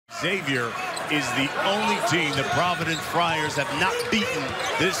Xavier is the only team the Providence Friars have not beaten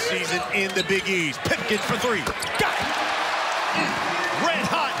this season in the Big East. Pipkins for three. Got it! Red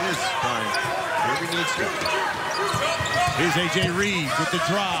hot. This time, here he needs to. Here's A.J. Reeves with the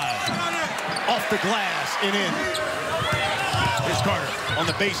drive. Off the glass and in. Here's Carter on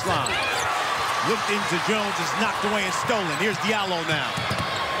the baseline. Looked into Jones, is knocked away and stolen. Here's Diallo now.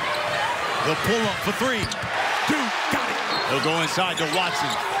 The pull-up for three. Two, got it. He'll go inside to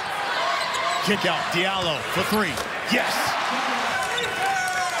Watson. Kick out, Diallo for three. Yes!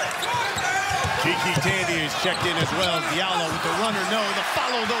 Kiki Tandy is checked in as well. Diallo with the runner, no. The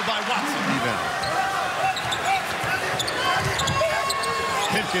follow, though, by Watson even.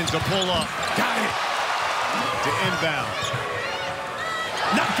 Pipkins, a pull-up. Got it! To inbound.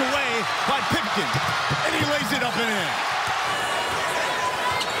 Knocked away by Pipkins. And he lays it up and in.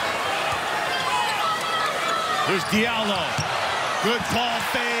 There's Diallo. Good ball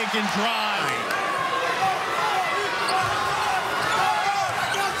fake and drive.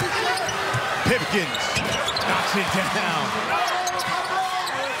 Pipkins knocks it down.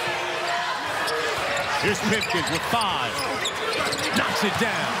 Here's Pipkins with 5. Knocks it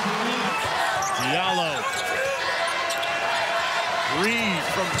down. Diallo. Reeves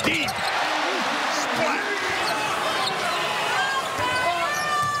from deep. Splat.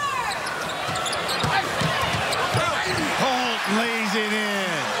 Lays it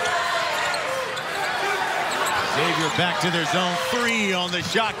in. Xavier back to their zone 3 on the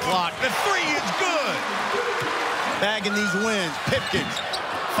shot clock. The 3 is good. Bagging these wins. Pipkins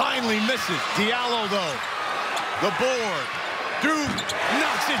finally misses. Diallo, though. The board. Duke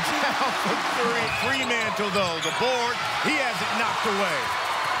knocks it down for 3. Fremantle, though. The board. He has it knocked away.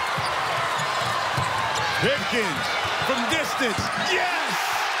 Pipkins from distance.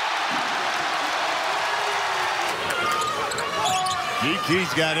 Yes!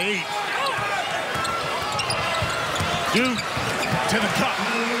 Kiki's got 8. Duke to the cup.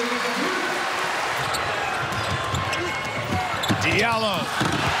 Diallo.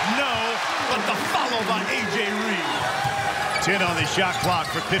 No, but the follow by A.J. Reeves. 10 on the shot clock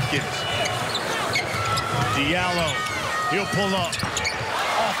for Pipkins. Diallo. He'll pull up.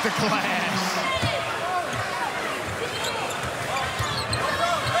 Off the glass.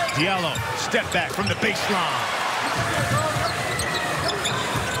 Diallo. Step back from the baseline.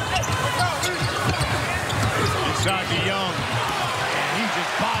 Inside to Young, and he just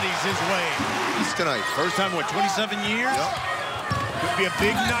bodies his way. He's tonight. First time, what, 27 years? Yep. Could be a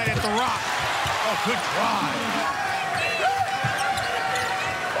big night at the Rock. Oh, good drive.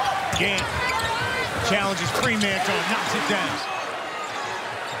 Gant challenges Fremantle, knocks it down.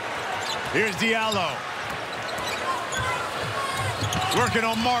 Here's Diallo. Working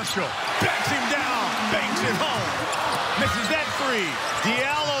on Marshall. Backs him down, banks it home. Misses that 3.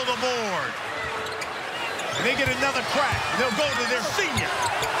 Diallo the board. And they get another crack. They'll go to their senior.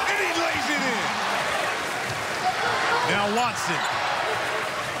 And he lays it in. Now Watson.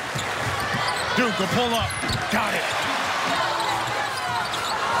 Duke will pull up. Got it.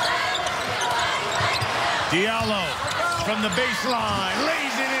 Diallo from the baseline.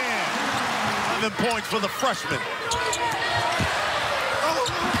 Lays it in. 11 points for the freshman.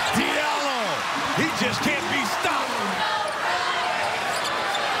 Diallo. He just can't be stopped.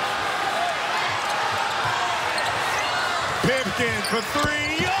 Pipkins for 3.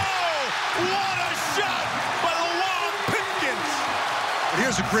 Oh, what a shot by Luwane Pipkins.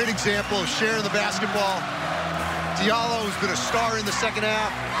 Here's a great example of sharing the basketball. Diallo has been a star in the second half,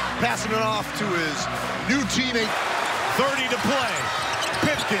 passing it off to his new teammate. 30 to play.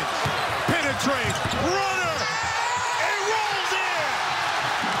 Pipkins penetrates. Runner. And rolls in.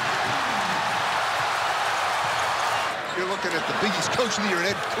 You're looking at the Big East Coach of the Year,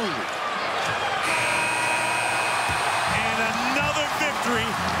 Ed Cooley. Victory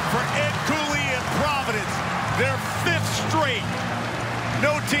for Ed Cooley and Providence, their 5th straight.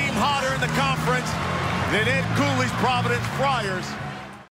 No team hotter in the conference than Ed Cooley's Providence Friars.